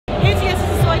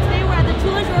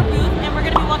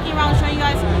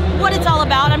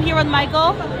with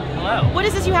Michael. Hello. What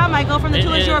is this you have, Michael, from the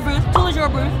TOUS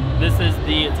booth? This is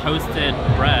the toasted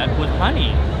bread with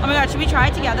honey. Oh my god, should we try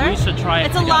it together? We should try it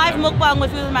It's a live mukbang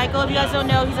with Food with Michael. If you guys don't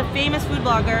know, he's a famous food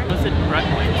blogger. Toasted bread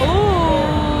points. Ooh.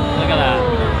 Look at that.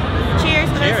 Cheers.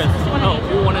 Cheers.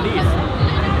 One of these.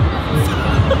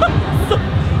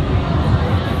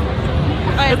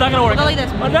 Right, it's not gonna work. Go like this.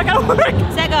 It's not gonna work.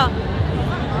 Set, go.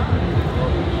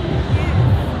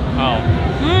 Oh.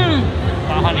 Mmm.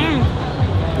 Honey.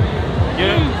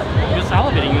 You're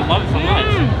salivating. You love it so much.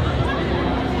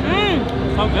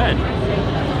 So good.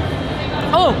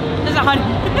 Oh, there's a honey.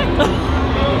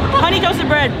 Honey toasted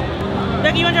bread.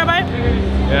 Ducky, you want to try a bite?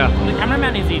 Yeah. The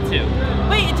cameraman needs to eat too.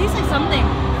 Wait, it tastes like something.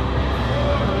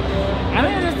 I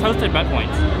think it's just toasted bread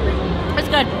points. It's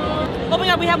good. Oh my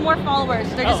god, we have more followers.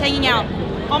 They're just hanging out.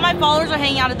 All my followers are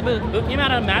hanging out at the booth. Boop came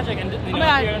out of magic and Oh my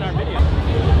god. here in our video.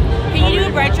 Can you do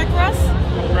a bread trick for us?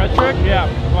 Bread trick? Yeah.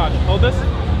 Watch. Hold this.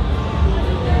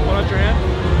 Hold out your hand.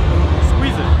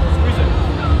 Squeeze it. Squeeze it.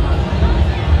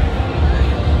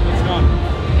 It's gone.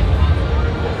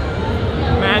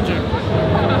 Magic.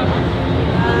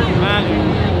 Magic.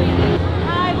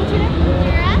 Hi, what's your name?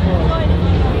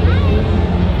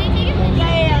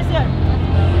 Yeah, let's do it.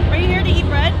 Are you here to eat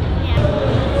bread? Yeah.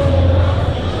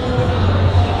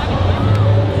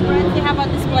 Breads they have on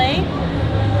display.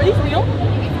 Are these real?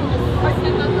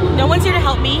 No one's here to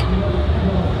help me.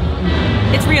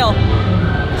 It's real.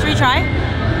 Should we try?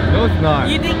 No, it's not.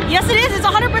 You think? Yes, it is. It's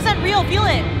 100% real. Feel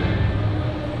it.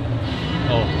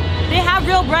 Oh. They have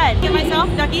real bread. Get myself,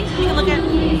 Ducky. You can look at.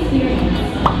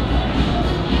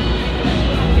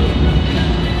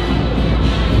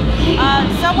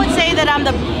 Some would say that I'm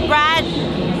the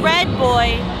bread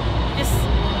boy. Just,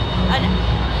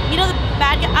 you know the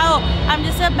bad guy. Oh, I'm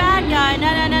just a bad guy.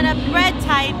 No, bread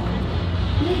type.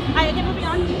 Okay, moving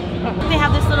on. They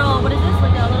have this little, what is this?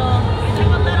 Like a little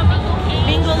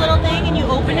bingo little thing, and you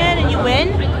open it and you win.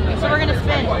 So we're gonna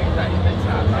spin.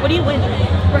 What do you win?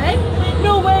 Bread?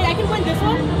 No way, I can win this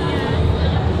one?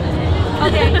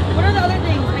 Okay, what are the other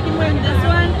things? I can win this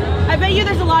one. I bet you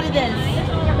there's a lot of this.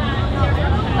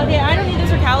 Okay, I don't need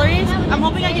this for calories. I'm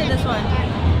hoping I get this one.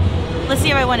 Let's see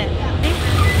if I win it.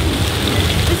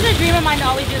 This is a dream of mine to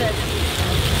always do this.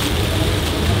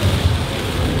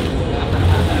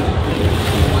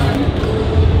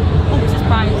 Oh, this is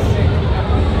prize.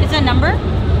 Is it a number?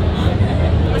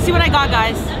 Let's see what I got,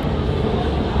 guys.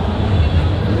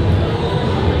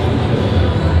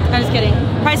 I'm just kidding.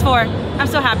 Prize 4. I'm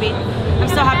so happy. I'm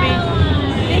so happy.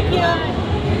 Thank you.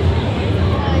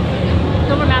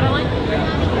 Silver Madeline.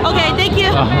 Okay, thank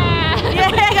you. Yeah,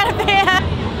 I gotta pay it.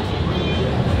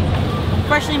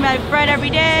 Freshly made bread every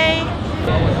day. You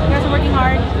guys are working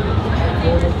hard.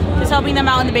 Just helping them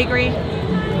out in the bakery.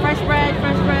 Fresh bread,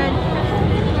 fresh bread.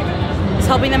 Just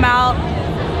helping them out.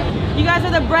 You guys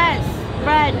are the bread.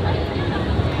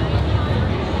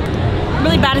 I'm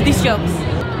really bad at these jokes.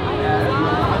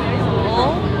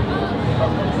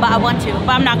 But I want to, but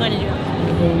I'm not going to do it.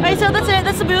 Alright, so that's it.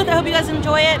 That's the booth. I hope you guys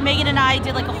enjoy it. Megan and I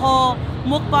did like a whole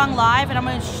mukbang live, and I'm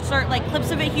going to insert like clips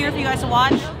of it here for you guys to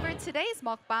watch. So for today's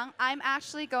mukbang, I'm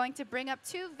actually going to bring up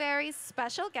two very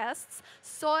special guests,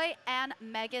 Soy and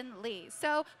Megan Lee.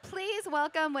 So please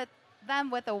welcome them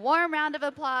with a warm round of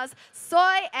applause,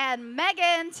 Soy and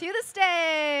Megan to the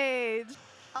stage.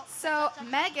 So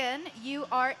Megan, you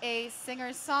are a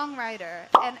singer-songwriter,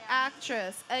 an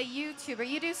actress, a YouTuber.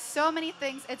 You do so many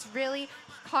things. It's really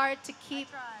hard to keep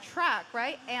track,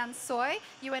 right? And Soy,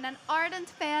 you're an ardent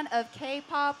fan of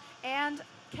K-pop and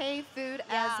K-food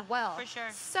as well. For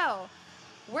sure. So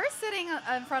we're sitting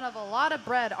in front of a lot of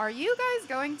bread. Are you guys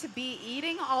going to be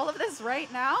eating all of this right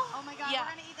now? Oh my god, we're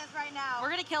gonna eat this right now.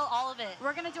 We're gonna kill all of it.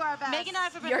 We're gonna do our best. Megan and I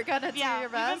have been, You're gonna do your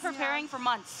best? We've been preparing for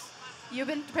months. You've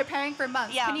been preparing for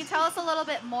months. Yeah. Can you tell us a little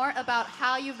bit more about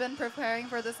how you've been preparing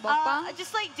for this mukbang?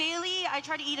 Just like daily, I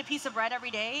try to eat a piece of bread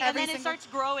every day, Every and then it single- starts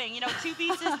growing. You know, 2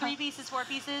 pieces, 3 pieces, 4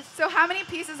 pieces. So how many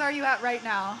pieces are you at right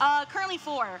now? Currently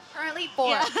 4. Currently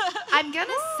 4. Yeah. I'm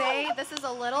gonna say this is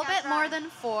a little bit more than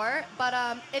 4, but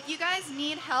if you guys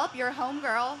need help, your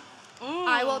homegirl,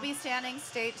 I will be standing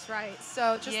stage right.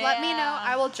 So just let me know.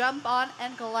 I will jump on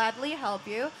and gladly help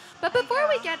you. But before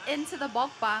we get into the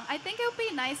mukbang, I think it would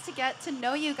be nice to get to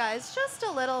know you guys just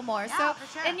a little more. So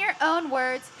in your own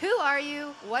words, who are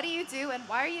you, what do you do, and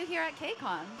why are you here at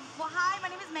KCON? Well, hi, my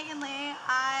name is Megan Lee.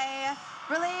 I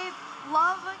really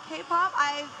love K-pop.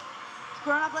 I've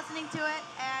grown up listening to it,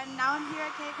 and now I'm here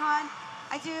at KCON.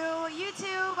 I do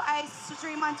YouTube, I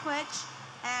stream on Twitch,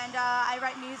 and I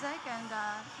write music, and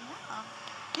yeah.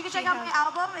 You can check out my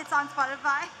album. It's on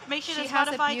Spotify. Make sure to She has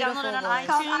a Spotify, beautiful download it on voice.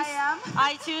 Called iTunes.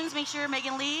 I Am. iTunes, make sure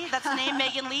Megan Lee. That's the name,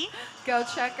 Megan Lee. Go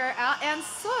check her out. And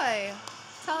Soy,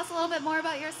 tell us a little bit more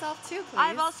about yourself too, please.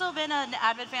 I've also been an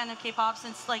avid fan of K-pop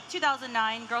since like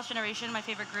 2009. Girls' Generation, my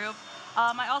favorite group.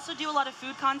 I also do a lot of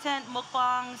food content,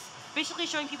 mukbangs, basically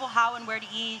showing people how and where to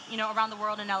eat, you know, around the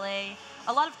world in LA.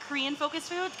 A lot of Korean-focused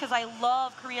food because I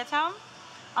love Koreatown.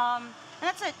 And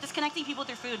that's it, just connecting people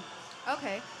through food.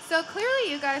 Okay, so clearly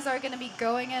you guys are going to be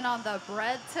going in on the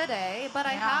bread today, but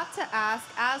I have to ask,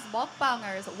 as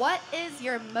mukbangers, what is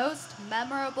your most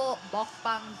memorable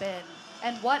mukbang been?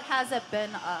 And what has it been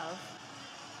of?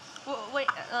 Wait,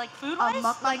 like food-wise?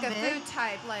 Like a food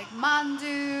type, like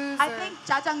mandus I or think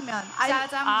jjajangmyeon.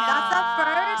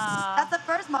 jjajangmyeon. That's the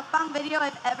first mukbang video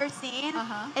I've ever seen.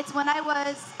 It's when I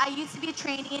used to be a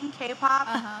trainee in K-pop,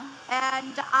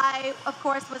 and I, of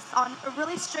course, was on a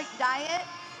really strict diet,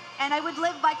 and I would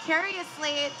live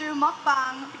vicariously through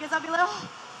mukbang because I'd be like, oh,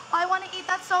 I want to eat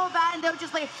that so bad, and they would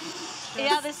just like,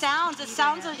 Yeah, the sounds of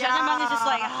jjajangmyeon is just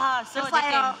like, so just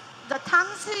addicting. like the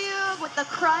tangsuyuk with the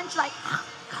crunch, like.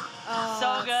 Oh,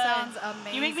 So good. Sounds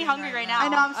amazing. You make me hungry right now. I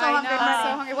know, I'm so hungry. I'm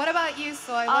so hungry. What about you,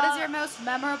 Soy? What is your most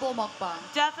memorable mukbang?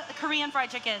 Korean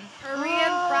fried chicken. Korean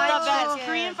Oh. fried The best. chicken.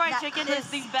 Korean fried That chicken is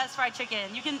the best fried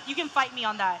chicken. You can fight me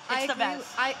on that. It's the agree.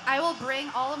 best. I will bring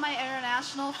all of my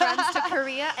international friends to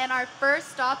Korea, and our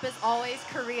first stop is always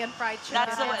Korean fried chicken.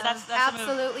 That's the way- that's the move.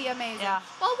 absolutely amazing. Yeah.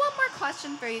 Well, one more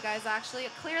question for you guys, actually.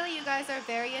 Clearly, you guys are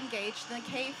very engaged in the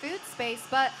K-food space,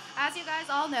 but as you guys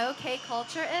all know,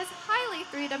 K-culture is highly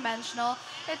three-dimensional.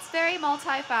 It's very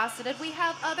multifaceted. We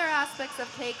have other aspects of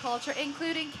K-culture,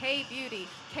 including K-beauty,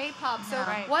 K-pop. So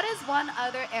Right. what is one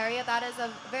other area that is of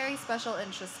very special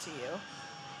interest to you?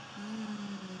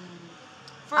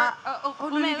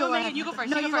 Megan, you go first.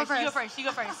 No, you go you go first. You go first. first. You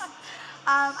go first.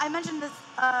 I mentioned this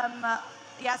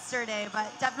yesterday, but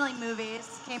definitely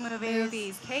movies,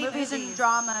 K-movies. Movies and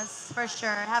dramas, for sure,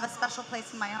 have a special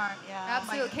place in my heart. Yeah.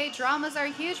 Absolutely. K-dramas are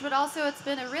huge, but also it's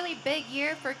been a really big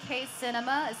year for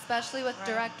K-cinema, especially with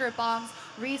director Bong's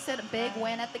recent big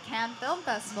win at the Cannes Film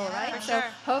Festival, right? For So sure.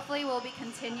 hopefully we'll be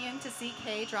continuing to see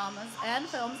K-dramas and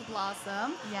films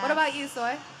blossom. Yes. What about you,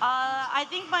 Soy? I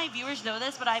think my viewers know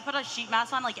this, but I put a sheet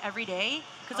mask on like every day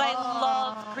because I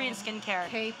love Korean skincare.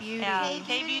 K-beauty. Yeah, K-beauty,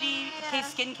 K-beauty, yeah.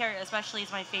 K-skincare especially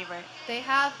is my favorite. They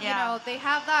have, you Yeah. know, they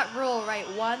have that rule, right?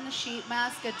 One sheet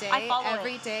mask a day, I follow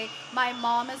every it. day. My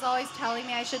mom is always telling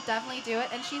me I should definitely do it,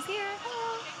 and she's here.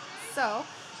 So,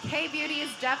 K-beauty is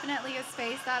definitely a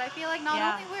space that I feel like not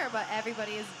Yeah. only we're, but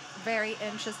everybody is very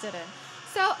interested in.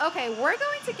 So, okay, we're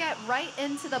going to get right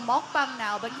into the mukbang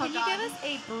now, but can you give us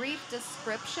a brief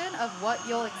description of what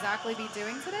you'll exactly be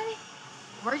doing today?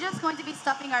 We're just going to be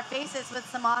stuffing our faces with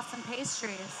some awesome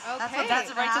pastries. That's Okay. what's That's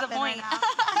gonna right to the happen point.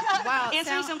 right now. Wow,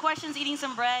 Answering some questions, eating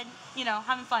some bread, you know,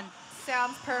 having fun.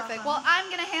 sounds perfect. Well, I'm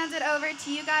going to hand it over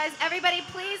to you guys. Everybody,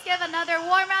 please give another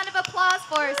warm round of applause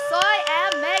for Soy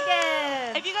and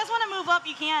Megan. If you guys want to move up,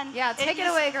 you can. Yeah, take it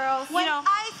away, girls. You know,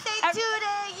 I say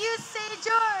today, you say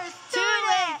JOURS.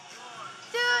 Today.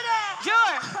 Today.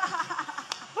 Sure.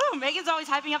 Woo, Megan's always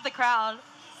hyping up the crowd.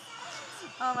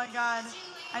 Oh my God,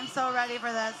 I'm so ready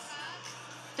for this.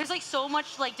 There's like so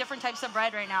much like different types of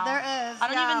bread right now. There is. I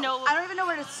don't even know. I don't even know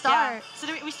where to start. Yeah. So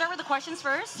do we start with the questions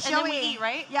first, and Shall then we eat,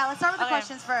 right? Yeah, let's start with the Okay.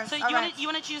 questions first. So All right. you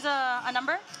want to choose a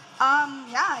number?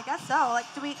 Yeah, I guess so. Like,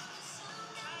 do we?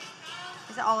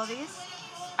 Is it all of these?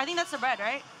 I think that's the bread,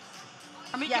 right?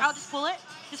 Or maybe Yes. I'll just pull it.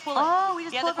 Just pull it. Oh, we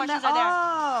just yeah, pulled the from there. questions are there.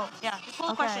 Oh. Yeah, just pull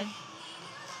the Okay. question.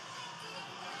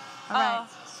 All right.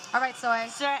 All right, Soy.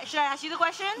 Should I ask you the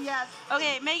question? Yes.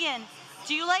 Okay, Megan,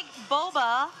 do you like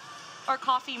boba or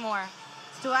coffee more?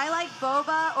 Do I like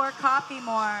boba or coffee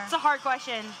more? It's a hard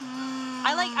question.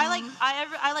 I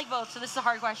like both, so this is a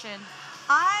hard question.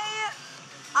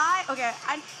 Okay.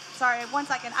 Sorry. 1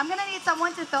 second. I'm gonna need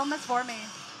someone to film this for me.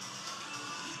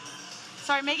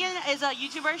 Sorry, Megan is a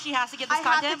YouTuber. She has to get this I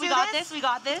have to content. do We got this. this. We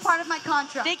got this. It's part of my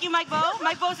contract. Thank you, Mike Bo.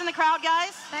 Mike Bo's in the crowd,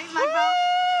 guys. Thanks, Mike Bo.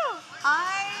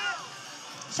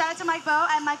 Shout out to Mike Bo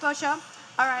and Mike Bo Show.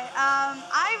 All right.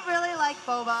 I really like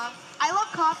boba. I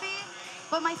love coffee,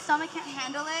 but my stomach can't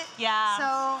handle it. Yeah.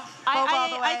 So boba all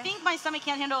the way. I think my stomach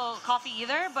can't handle coffee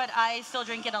either, but I still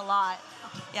drink it a lot.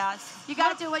 Yeah. You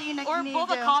gotta do what you need Or to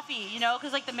boba do. coffee, you know,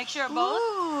 because like the mixture of both.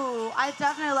 Ooh, I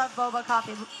definitely love boba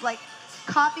coffee. Like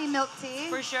coffee milk tea.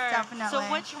 For sure. Definitely. So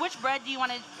which bread do you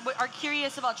are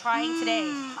curious about trying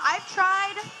today?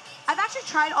 I've actually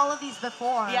tried all of these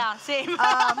before. Yeah, same.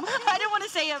 I didn't want to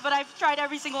say it, but I've tried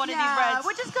every single one of these breads.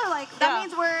 Which is good. Like that Yeah.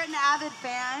 means we're an avid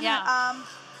fan. Yeah.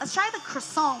 Let's try the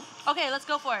croissant. Okay, let's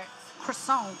go for it.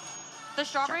 Croissant. The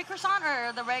strawberry croissant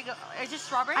or the regular? Is it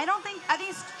strawberry? I think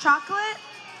it's chocolate.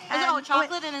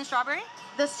 Chocolate and then strawberry?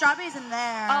 The strawberry's in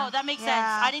there. Oh, that makes sense.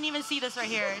 I didn't even see this right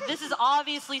here. This is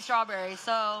obviously strawberry.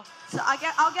 So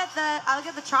I'll get the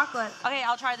chocolate. Okay,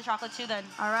 I'll try the chocolate too then.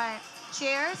 All right.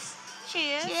 Cheers.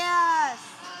 Cheers. Cheers.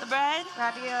 The bread.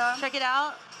 Love you. Check it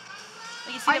out.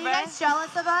 You see Are the bread? you guys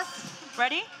jealous of us?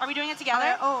 Ready? Are we doing it together?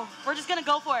 Okay. Oh. We're just gonna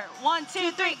go for it. 1,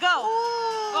 2, 3, go.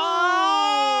 Ooh.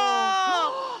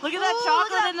 Oh! Look at that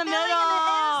chocolate in the middle.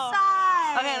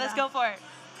 Inside. Okay, let's go for it.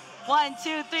 1,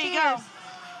 2, 3, Cheers. go.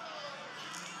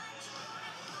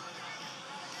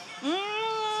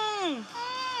 Mmm.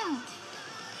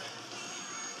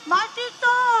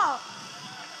 Machito.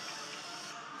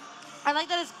 I like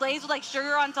that it's glazed with like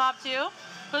sugar on top too.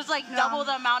 So it's like double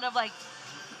the amount of like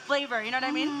flavor. You know what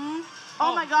I mean?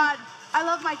 Oh my God. I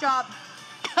love my job.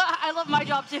 I love my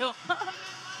job too.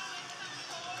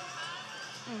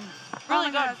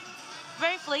 Really good.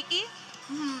 Very flaky.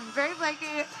 Very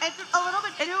flaky. It's a little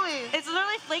bit chewy. It's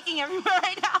literally flaking everywhere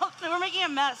right now. We're making a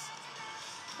mess.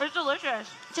 It's delicious.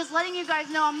 Just letting you guys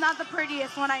know I'm not the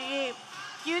prettiest when I eat.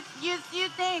 You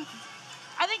think.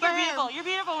 I think you're beautiful. You're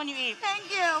beautiful when you eat. Thank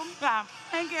you. Yeah.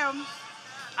 Thank you.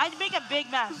 I'd make a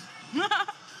big mess.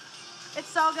 It's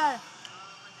so good.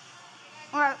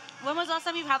 All right. When was the last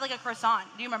time you had like a croissant?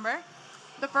 Do you remember?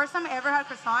 The first time I ever had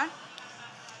croissant?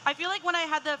 I feel like when I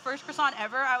had the first croissant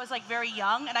ever, I was like very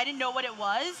young and I didn't know what it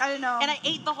was. I didn't know. And I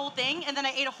ate the whole thing and then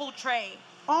I ate a whole tray.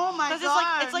 Oh my God.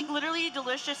 Because it's like literally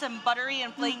delicious and buttery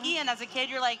and flaky. And as a kid,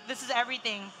 you're like, this is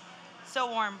everything. So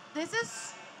warm. This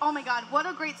is, oh my God, what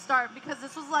a great start, because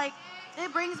this was like,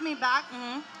 it brings me back.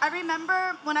 I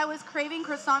remember when I was craving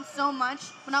croissants so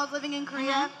much when I was living in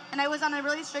Korea and I was on a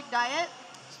really strict diet.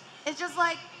 It's just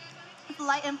like, it's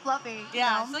light and fluffy. Yeah,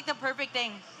 you know? it's like the perfect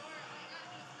thing.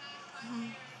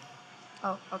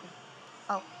 Oh, okay.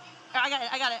 Oh. I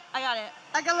got it.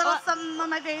 Like a little something on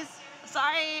my face.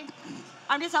 Sorry.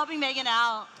 I'm just helping Megan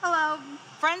out. Hello.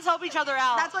 Friends help each other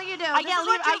out. That's what you do. I can't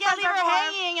leave her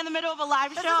for. hanging in the middle of a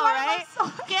live show, right?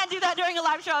 Can't do that during a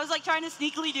live show. I was like trying to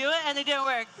sneakily do it and it didn't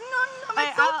work. No,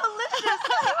 it's so delicious.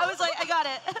 I was like, I got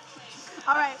it.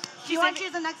 All right. Do you want to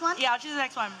choose the next one? Yeah, I'll choose the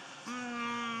next one.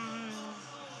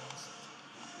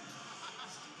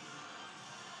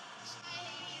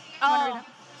 Oh,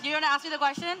 you're gonna ask me the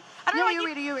question? I don't know. You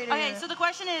read it. Okay, so the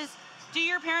question is, do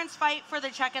your parents fight for the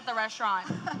check at the restaurant?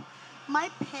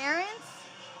 My parents,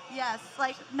 yes,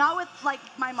 like not with like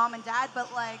my mom and dad,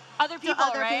 but like other people,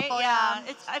 right? People, yeah.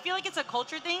 I feel like it's a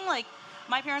culture thing. Like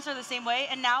my parents are the same way,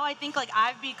 and now I think like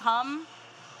I've become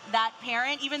that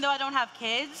parent, even though I don't have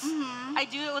kids. I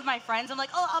do it with my friends. I'm like,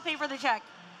 oh, I'll pay for the check.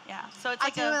 Yeah, so it's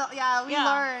like we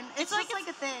learn. It's like just like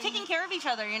a thing. Taking care of each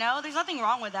other, you know. There's nothing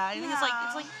wrong with that. I think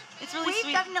it's really sweet.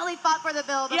 We've definitely fought for the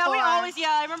bill before. Yeah, we always.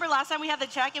 Yeah, I remember last time we had the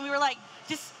check and we were like,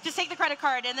 just take the credit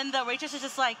card, and then the waitress is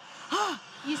just like,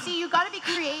 You see, you got to be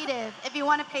creative if you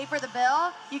want to pay for the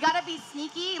bill. You got to be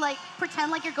sneaky, like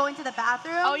pretend like you're going to the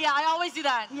bathroom. Oh yeah, I always do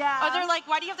that. Yeah. Or they're like,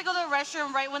 why do you have to go to the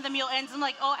restroom right when the meal ends? I'm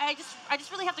like, oh, I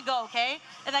just really have to go, okay?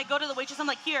 And I go to the waitress. I'm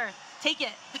like, here, take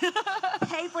it.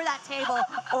 Pay for that table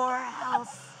or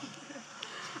else.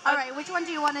 All right, which one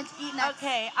do you want to eat next?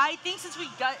 Okay, I think since we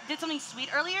did something sweet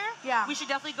earlier, we should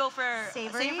definitely go for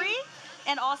savory.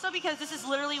 And also because this is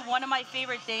literally one of my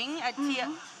favorite things at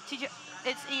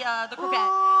it's the croquette.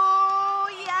 Oh,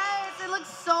 yes, it looks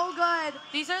so good.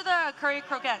 These are the curry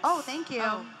croquettes. Oh, thank you.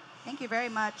 Thank you very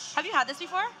much. Have you had this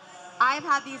before? I've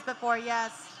had these before,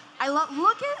 yes.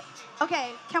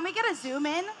 Okay, can we get a zoom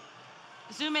in?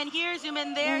 Zoom in here, zoom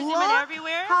in there, zoom in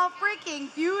everywhere. How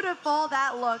freaking beautiful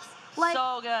that looks. Like,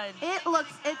 so good.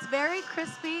 It's very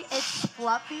crispy, it's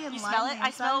fluffy and you smell it?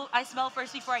 I smell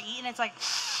first before I eat, and it's like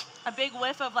a big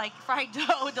whiff of like fried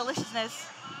dough deliciousness.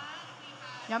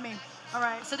 Yummy. All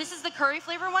right. So this is the curry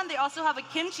flavor one. They also have a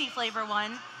kimchi flavor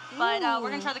one, but we're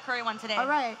gonna try the curry one today. All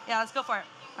right. Yeah, let's go for it.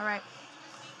 All right.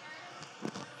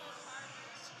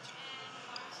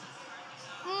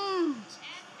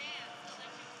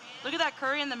 Look at that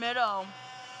curry in the middle.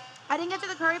 I didn't get to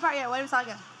the curry part yet. What are we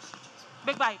talking?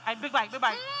 Big bite. Big bite.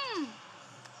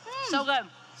 So good.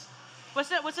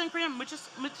 What's in Korean?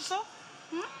 Muchiso?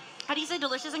 How do you say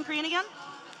delicious in Korean again?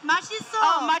 Machiso.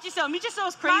 Oh, machiso. Michiso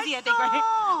is crazy, I think, right?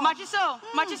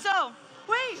 Machiso.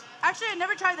 Wait, actually, I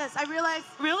never tried this. I realized.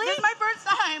 Really? This is my first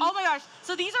time. Oh my gosh.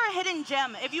 So these are a hidden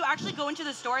gem. If you actually go into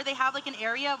the store, they have like an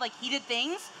area of like heated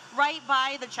things right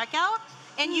by the checkout.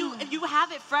 And you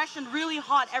have it fresh and really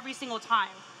hot every single time.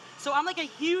 So I'm like a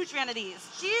huge fan of these.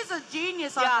 She's a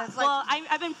genius on this. Like, well,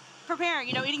 I've been preparing,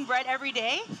 eating bread every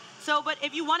day. So, but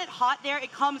if you want it hot there,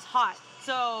 it comes hot.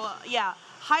 So, yeah.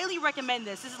 highly recommend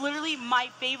this. This is literally my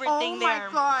favorite thing there.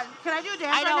 Oh my god. Can I do a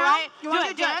dance I know, right now? right? You want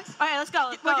to do a dance? Okay, let's go.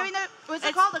 Let's We're go. doing the, what's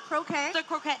it called? The croquet? The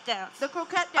croquette dance. The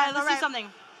croquette All dance. right, let's do something.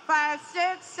 5,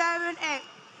 6, 7, 8.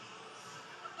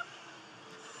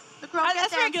 The croquette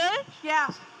That's pretty dance. good. Yeah.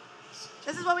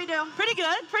 This is what we do. Pretty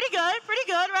good,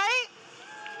 right?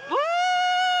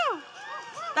 Woo!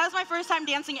 That was my first time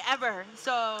dancing ever.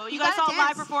 So you guys saw gotta my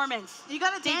dance. performance. You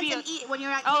gotta dance Debut. and eat when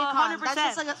you're at Oh, KCON.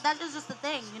 100%. That is just the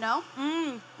thing, you know?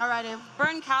 All right, Ew.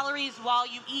 Burn calories while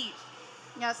you eat.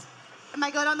 Yes. Am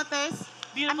I good on the face?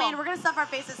 Beautiful. I mean, we're gonna stuff our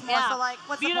faces more, Yeah. so like,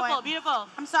 what's the Beautiful, point? beautiful.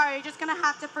 I'm sorry, you're just gonna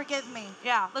have to forgive me.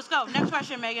 Yeah, let's go. Next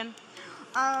question, Megan.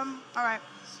 All right.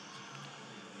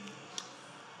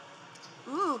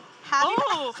 Ooh, have you?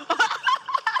 Oh.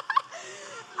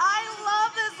 I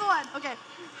love this one. Okay,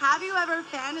 have you ever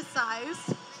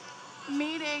fantasized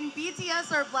meeting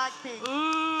BTS or Blackpink?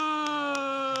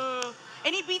 Ooh.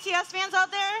 Any BTS fans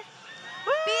out there?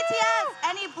 Woo. BTS.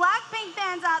 Any Blackpink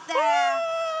fans out there?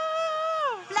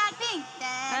 Woo. Blackpink.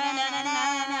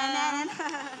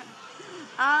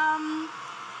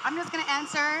 I'm just gonna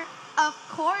answer. Of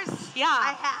course, Yeah.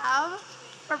 I have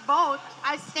for both.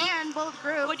 I stand both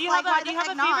groups. Well, do you like, have why a the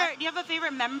heck not? favorite? Do you have a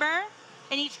favorite member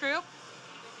in each group?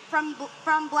 From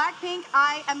Blackpink,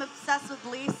 I am obsessed with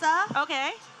Lisa.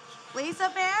 Okay. Lisa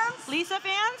fans? Lisa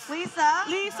fans? Lisa.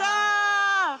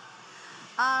 Lisa.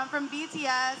 From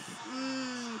BTS,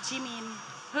 Jimin.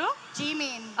 Who?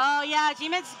 Jimin. Oh yeah,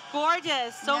 Jimin's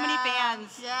gorgeous. So many Yeah.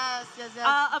 fans. Yes.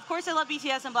 Of course, I love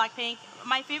BTS and Blackpink.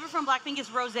 My favorite from Blackpink is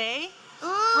Rosé. Ooh,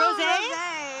 Rosé?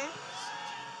 Rosé.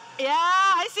 Yeah,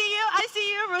 I see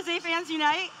you. Rosé fans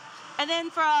unite. And then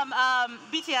from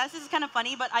BTS, this is kind of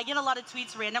funny, but I get a lot of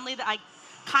tweets randomly that I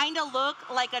kind of look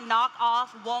like a knockoff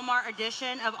Walmart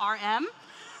edition of RM.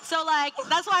 So like,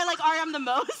 that's why I like RM the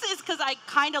most, is because I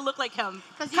kind of look like him.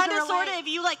 Kind of, sort of, if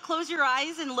you like close your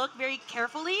eyes and look very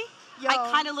carefully, I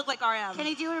kind of look like RM. Can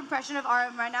you do an impression of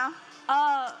RM right now?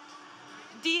 I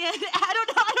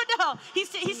don't know. He's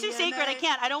too sacred. I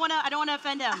can't. I don't want to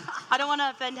offend him. I don't want to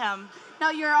offend him. No,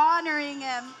 you're honoring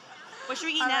him. What should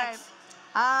we eat All next?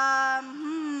 Right.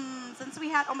 Since we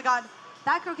had, oh my God,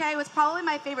 that croquet was probably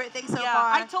my favorite thing so far.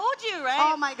 I told you, right?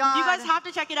 Oh my God. You guys have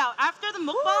to check it out. After the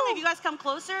mukbang, if you guys come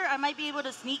closer, I might be able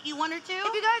to sneak you one or two.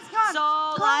 If you guys come. So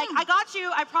like, I got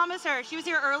you. I promise her. She was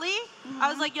here early. I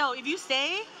was like, yo, if you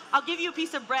stay, I'll give you a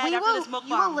piece of bread after this mukbang.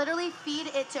 You will literally feed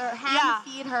it to her,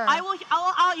 feed her. I will.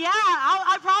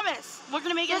 I promise. We're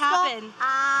gonna make it happen.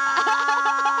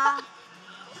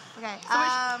 Okay. So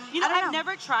I've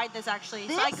never tried this actually.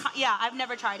 This? So I've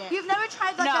never tried it. You've never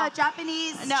tried like a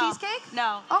Japanese cheesecake?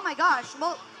 No. Oh my gosh.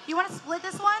 Well, you want to split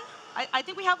this one? I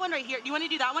think we have one right here. Do you want to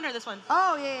do that one or this one?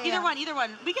 Oh yeah. Either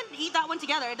one. We can eat that one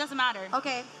together. It doesn't matter.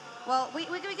 Okay. Well, we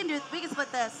can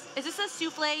split this. Is this a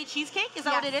souffle cheesecake? Is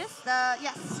that what it is?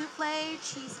 Yes, souffle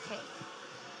cheesecake.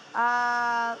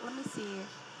 Let me see.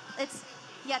 It's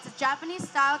a Japanese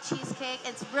style cheesecake.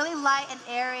 It's really light and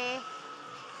airy.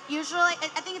 Usually,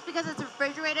 I think it's because it's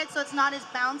refrigerated, so it's not as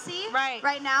bouncy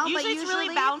right now. Usually it's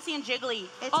really bouncy and jiggly.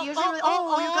 It's usually. You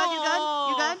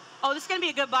good? Oh, this is gonna be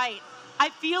a good bite. I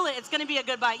feel it. It's gonna be a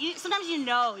good bite. Sometimes you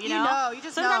know.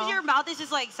 Sometimes your mouth is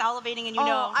just like salivating, and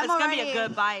it's gonna be a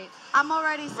good bite. I'm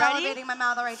already salivating my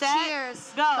mouth. All right, set,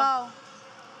 cheers. Go.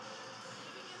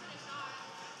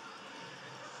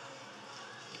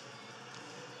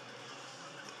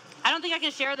 I don't think I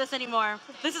can share this anymore.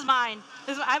 This is mine.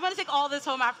 I'm gonna take all this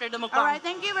home after the mukbang. All right,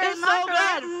 thank you very much. It's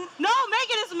so good. No,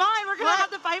 Megan, it's mine. We're gonna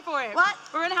have to fight for it. What?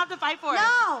 We're gonna have to fight for it.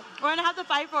 No. We're gonna have to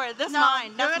fight for it. This is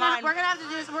mine. That's mine. We're gonna have to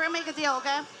do this. We're gonna make a deal,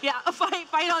 okay? Yeah, a fight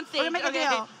on stage. We're gonna make a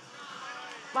deal.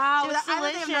 Wow, Dude, it's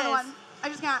delicious. Another one. I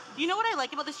just can't. You know what I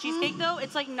like about this cheesecake though?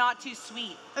 It's like not too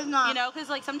sweet. It's not. You know, because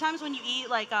like sometimes when you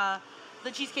eat like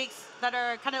the cheesecakes that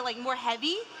are kind of like more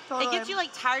heavy, it gets you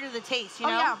like tired of the taste. You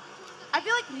know? Yeah. I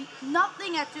feel like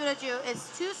nothing at Ju is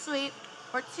too sweet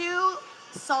or too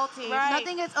salty. Right.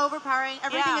 Nothing is overpowering.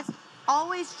 Everything is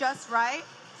always just right.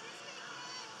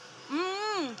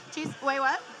 Wait,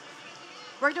 what?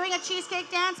 We're doing a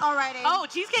cheesecake dance? Alrighty. Oh,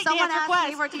 cheesecake Someone dance asked request.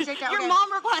 me for a cheesecake dance. Your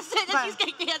mom requested a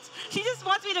cheesecake dance. She just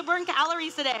wants me to burn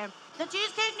calories today. The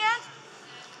cheesecake dance?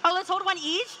 Oh, let's hold one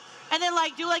each. And then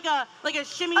like do like a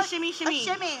shimmy, shimmy. A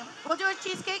shimmy. We'll do a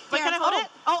cheesecake dance. Wait, can I hold it?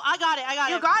 Oh, I got it.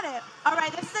 You got it. All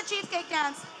right, this is the cheesecake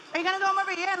dance. Are you gonna come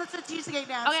over here and let's do a cheesecake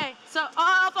dance? Okay, so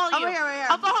I'll follow you. Over here.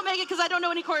 I'll follow Megan because I don't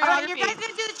know any choreography. All right, you guys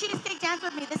gonna do the cheesecake dance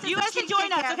with me. This is you guys can join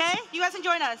us, okay? You guys can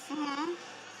join us.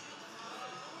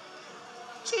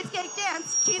 Cheesecake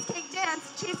dance, cheesecake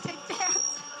dance, cheesecake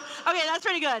dance. Okay, that's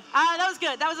pretty good. That was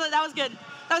good. That was good.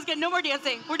 That was good. No more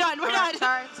dancing. We're done. We're done.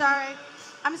 Sorry.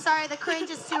 I'm sorry. The cringe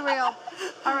is too real.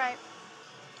 All right.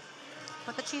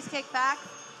 Put the cheesecake back.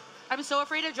 I'm so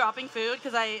afraid of dropping food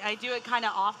because I do it kind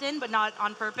of often, but not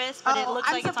on purpose. But it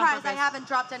looks like it's on surprised purpose. I haven't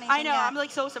dropped anything I know. yet. I'm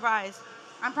like so surprised.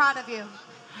 I'm proud of you.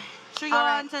 Should we go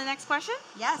on to the next question?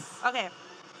 Yes. Okay.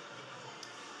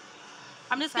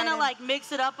 I'm just gonna like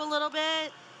mix it up a little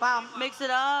bit. Wow. Mix it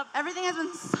up. Everything has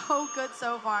been so good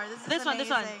so far. This one.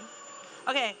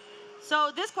 Okay.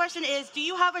 So this question is, do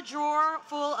you have a drawer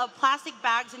full of plastic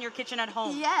bags in your kitchen at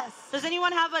home? Yes. Does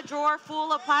anyone have a drawer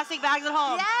full of plastic bags at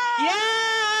home? Yes.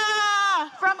 Yeah!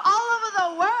 From all over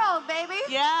the world, baby.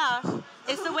 Yeah.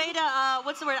 It's the way to,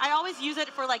 what's the word? I always use it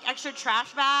for like extra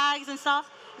trash bags and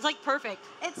stuff. It's like perfect.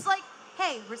 It's like,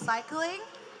 hey, recycling.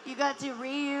 You got to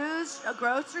reuse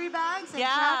grocery bags and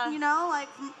Yeah. you know, like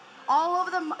all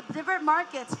over the different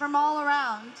markets from all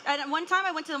around. And one time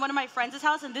I went to one of my friends'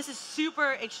 house, and this is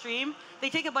super extreme. They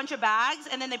take a bunch of bags,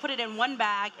 and then they put it in one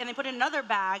bag, and they put it in another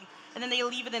bag, and then they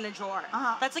leave it in a drawer.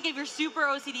 That's like if you're super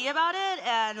OCD about it,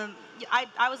 and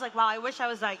I was like, wow, I wish I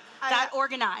was like that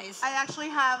organized. I actually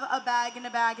have a bag and a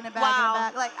bag and a bag Wow. and a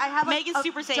bag. Like I have Megan's a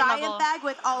Super Saiyan giant level. bag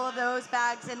with all of those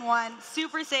bags in one.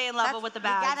 Super Saiyan level with the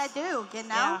bags. You gotta do, you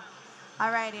know? Yeah.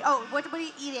 Alrighty. Oh, what are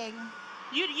you eating?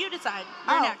 You decide.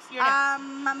 You're next. You're next. Oh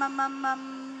my,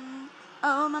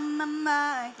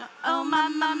 oh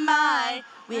my,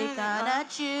 we're gonna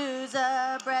choose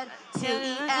a bread to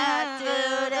eat at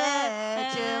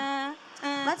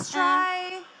Let's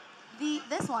try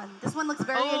this one. This one looks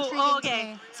very intriguing to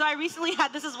me. So I recently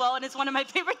had this as well, and it's one of my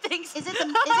favorite things. Is it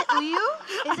Uyu?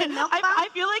 Is it milk bun? I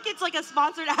feel like it's like a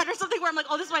sponsored ad or something where I'm like,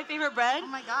 oh, this is my favorite bread. Oh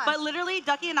my gosh. But literally,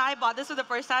 Ducky and I bought this for the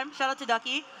first time. Shout out to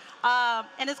Ducky.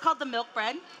 And it's called the milk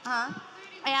bread.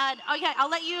 And okay, I'll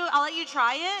let you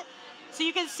try it so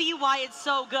you can see why it's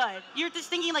so good. You're just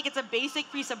thinking like it's a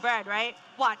basic piece of bread, right?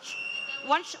 Watch.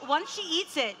 Once she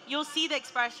eats it, you'll see the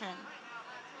expression.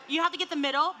 You have to get the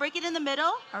middle, break it in the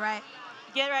middle. All right.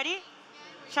 Get ready.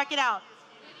 Check it out.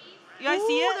 You guys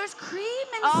see it? There's cream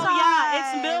inside. Oh yeah,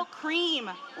 it's milk cream.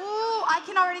 Ooh, I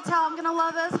can already tell I'm gonna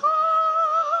love this.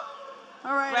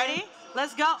 All right. Ready?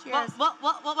 Let's go. Cheers. What?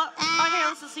 Okay,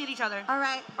 let's just see each other. All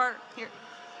right. Or here.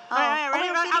 Oh. All right, ready?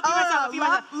 I'll feed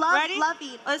myself. Ready? Love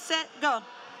eat. Let's set, go.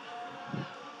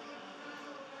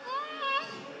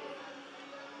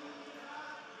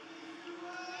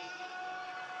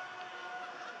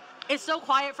 It's so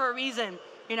quiet for a reason,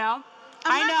 you know?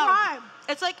 I'm gonna try.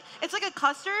 It's like a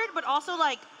custard, but also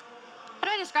like, how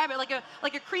do I describe it? Like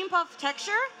a cream puff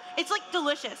texture. It's like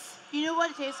delicious. You know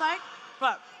what it tastes like?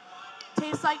 What?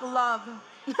 Tastes like love.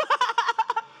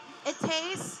 It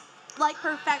tastes like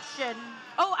perfection.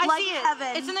 Oh, I like see it.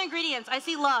 Heaven. It's in the ingredients. I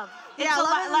see love. Yeah,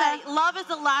 love is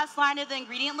the last line of the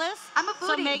ingredient list. I'm a foodie.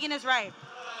 So Megan is right.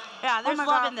 Yeah, there's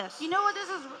love in this. You know what this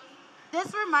is?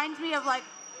 This reminds me of like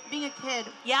being a kid.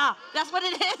 Yeah, that's what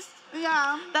it is.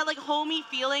 Yeah. That like homey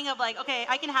feeling of like, okay,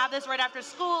 I can have this right after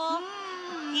school,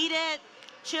 eat it,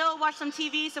 chill, watch some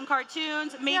TV, some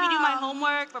cartoons, maybe do my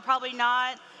homework, but probably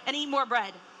not, and eat more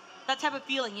bread. That type of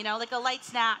feeling, you know, like a light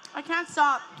snack. I can't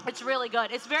stop. It's really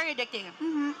good. It's very addicting.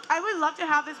 I would love to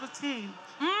have this with tea.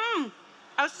 I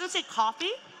was gonna say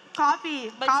coffee.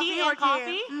 Coffee. But coffee tea or and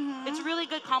coffee, tea. it's really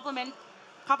good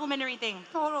complimentary thing.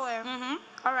 Totally.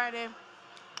 Alrighty.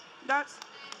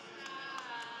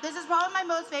 This is probably my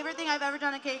most favorite thing I've ever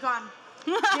done at KCON.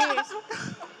 Jeez.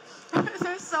 This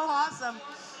is so awesome.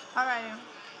 Alrighty.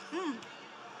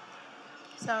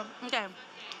 So. Okay.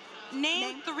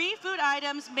 Name 3 food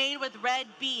items made with red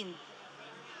bean.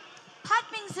 Pat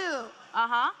bingsu.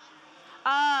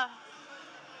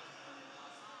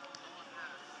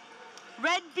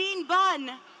 Red bean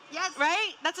bun. Yes.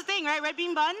 Right? That's the thing, right? Red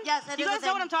bean bun? Yes, it is You a guys know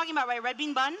thing. what I'm talking about, right? Red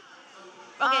bean bun?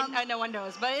 Okay, no one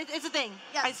knows, but it's a thing.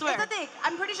 Yes, I swear. it's a thing.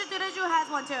 I'm pretty sure Tudoju has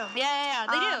one too. Yeah.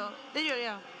 They do,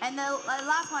 yeah. And the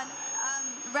last one,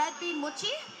 red bean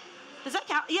mochi. Does that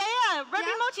count? Yeah. Red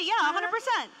bean mochi, yeah,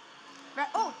 100%.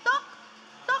 Tok.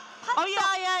 Oh,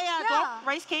 yeah. Yeah.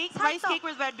 Rice cake. Tok. Rice cake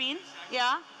with red bean.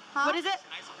 Yeah. Huh? What is it?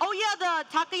 Oh, yeah, the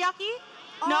takoyaki?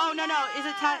 No. Is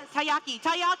it taiyaki?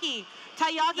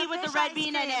 Taiyaki with the fish red ice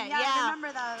bean in cream. it. Yeah, I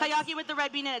remember those. Taiyaki with the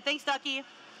red bean in it. Thanks, Ducky.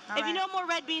 If you know more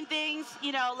red bean things,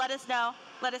 you know, let us know.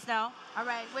 All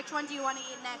right. Which one do you want to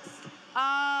eat next?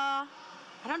 I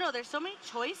don't know. There's so many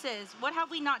choices. What have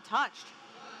we not touched?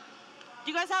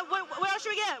 Do you guys have, what else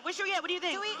should we get? What should we get? What do you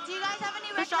think? Do you guys have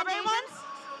any The strawberry one?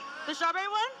 recommendations? The strawberry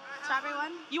one? Strawberry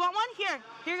one? You want one? Here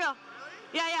you go.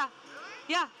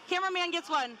 Yeah. Cameraman gets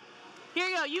one. Here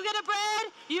you go. You get a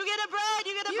bread. You get a bread.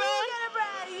 You get a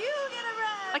bread.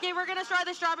 Okay, we're gonna try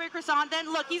the strawberry croissant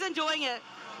then. Look, he's enjoying it.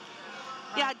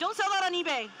 Yeah, don't sell that on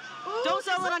eBay. Ooh, Don't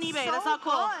sell this it on looks eBay. so That's not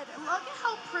cool. Good. Look at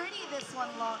how pretty this one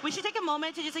looks. We should take a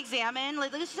moment to just examine,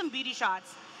 like, let's do some beauty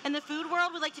shots. In the food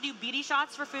world, we like to do beauty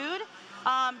shots for food,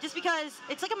 just because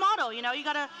it's like a model, you know. You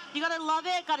gotta love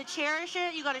it, gotta cherish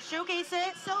it, you gotta showcase it.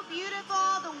 It's so beautiful,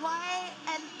 the white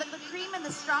and the cream and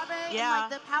the strawberry and like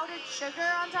the powdered sugar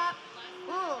on top.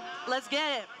 Ooh. Let's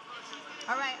get it.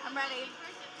 All right, I'm ready.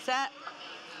 Set.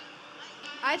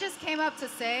 I just came up to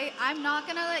say I'm not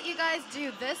gonna let you guys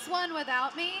do this one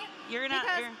without me. You're not.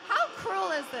 Because how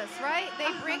cruel is this, right?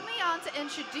 They bring me on to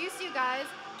introduce you guys,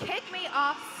 kick me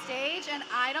off stage, and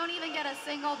I don't even get a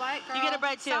single bite, girl. You get a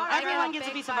bread too. Sorry, Everyone gets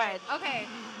a piece of bread. Okay.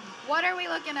 What are we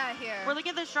looking at here? We're looking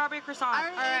at the strawberry croissant.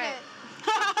 I already ate it.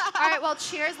 All right, well,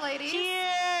 cheers, ladies.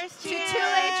 Cheers. To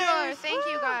JOURS. Thank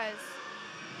you, guys.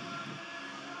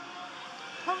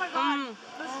 Oh my God.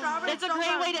 The strawberry. It's a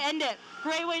great way to end it.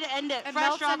 Great way to end it. It Fresh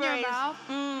melts strawberries. in your mouth.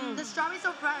 The strawberries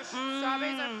so fresh.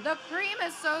 Strawberries are, the cream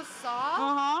is so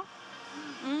soft.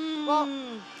 Well,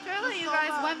 clearly you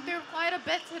guys went through quite a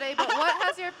bit today, but what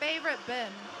has your favorite been?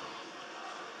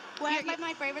 What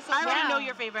my favorite so I already far? know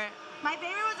your favorite. My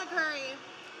favorite was a curry.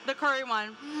 The curry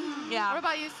one. Yeah. What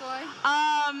about you, Soy?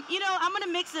 You know, I'm gonna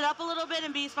mix it up a little bit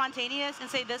and be spontaneous and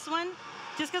say this one,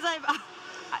 just because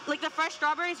like the fresh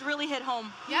strawberries really hit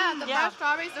home. Yeah, the fresh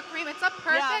strawberries, the cream, it's a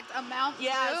perfect amount too.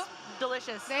 Yes,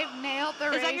 delicious. They've nailed the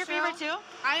ratio. Is that your favorite too?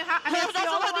 I mean, That's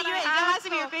the one that you ate. That has to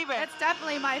be your favorite. It's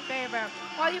definitely my favorite.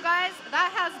 Well, you guys,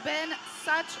 that has been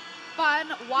such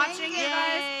fun watching you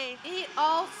guys eat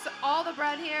all the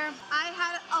bread here. I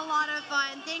had a lot of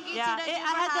fun. Thank you, Tina, for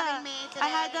having me today.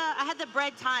 I had the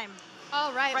bread time.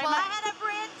 All right. Right, Well, I had a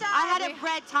bread time. I had a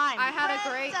bread time. I had a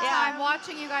great time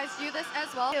watching you guys do this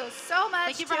as well. Thank you so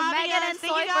much Thank you for to having Megan us. and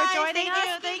Thank Soy you for guys. joining Thank us.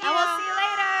 you. Thank And you. we'll see you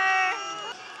later.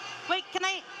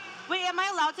 Wait, am I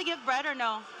allowed to give bread or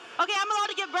no? Okay, I'm allowed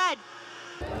to give bread.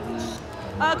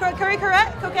 Curry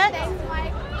croquette? Thanks,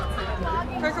 Mike.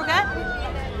 Curry croquette?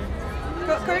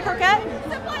 Curry croquette?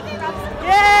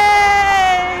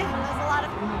 Yay! There's a lot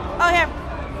of. Oh, here.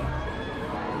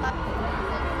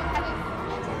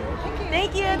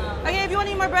 Thank you. Okay, if you want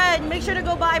any more bread, make sure to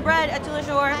go buy bread at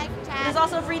JOURS. There's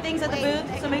also free things at the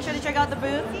booth, so make sure to check out the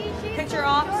booth. Picture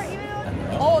off.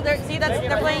 Oh, they're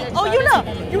playing. Oh, Yuna's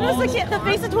the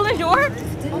face of JOURS.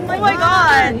 Oh my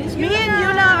God. Me and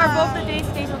Yuna are both the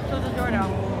face of JOURS now.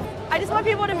 I just want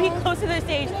people to be close to the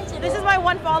stage. This is my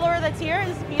one follower that's here.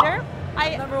 This is Peter.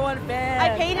 #1 fan. I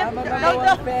paid him. I'm a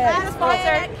 #1 fan.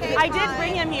 Sponsored. I did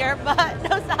bring him here, but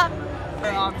no stop.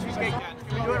 Cheesecake.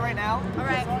 Can we do it right now? All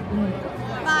right.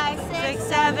 5, 6,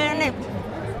 7, 8.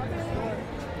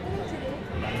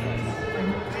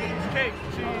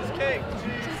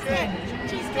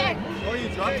 Cheesecake. Oh, you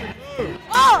dropped your food.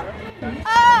 Oh!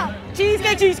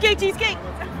 Cheesecake.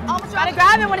 Gotta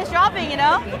grab it when it's dropping, you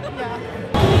know?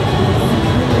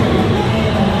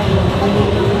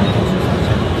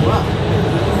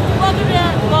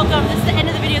 Welcome. This is the end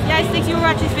of the video. Guys, thanks you for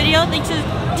watching this video. Thanks to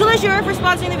JOURS for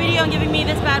sponsoring the video and giving me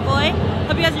this bad boy.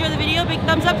 Hope you guys enjoyed the video. Big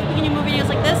thumbs up if we can do more videos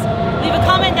like this.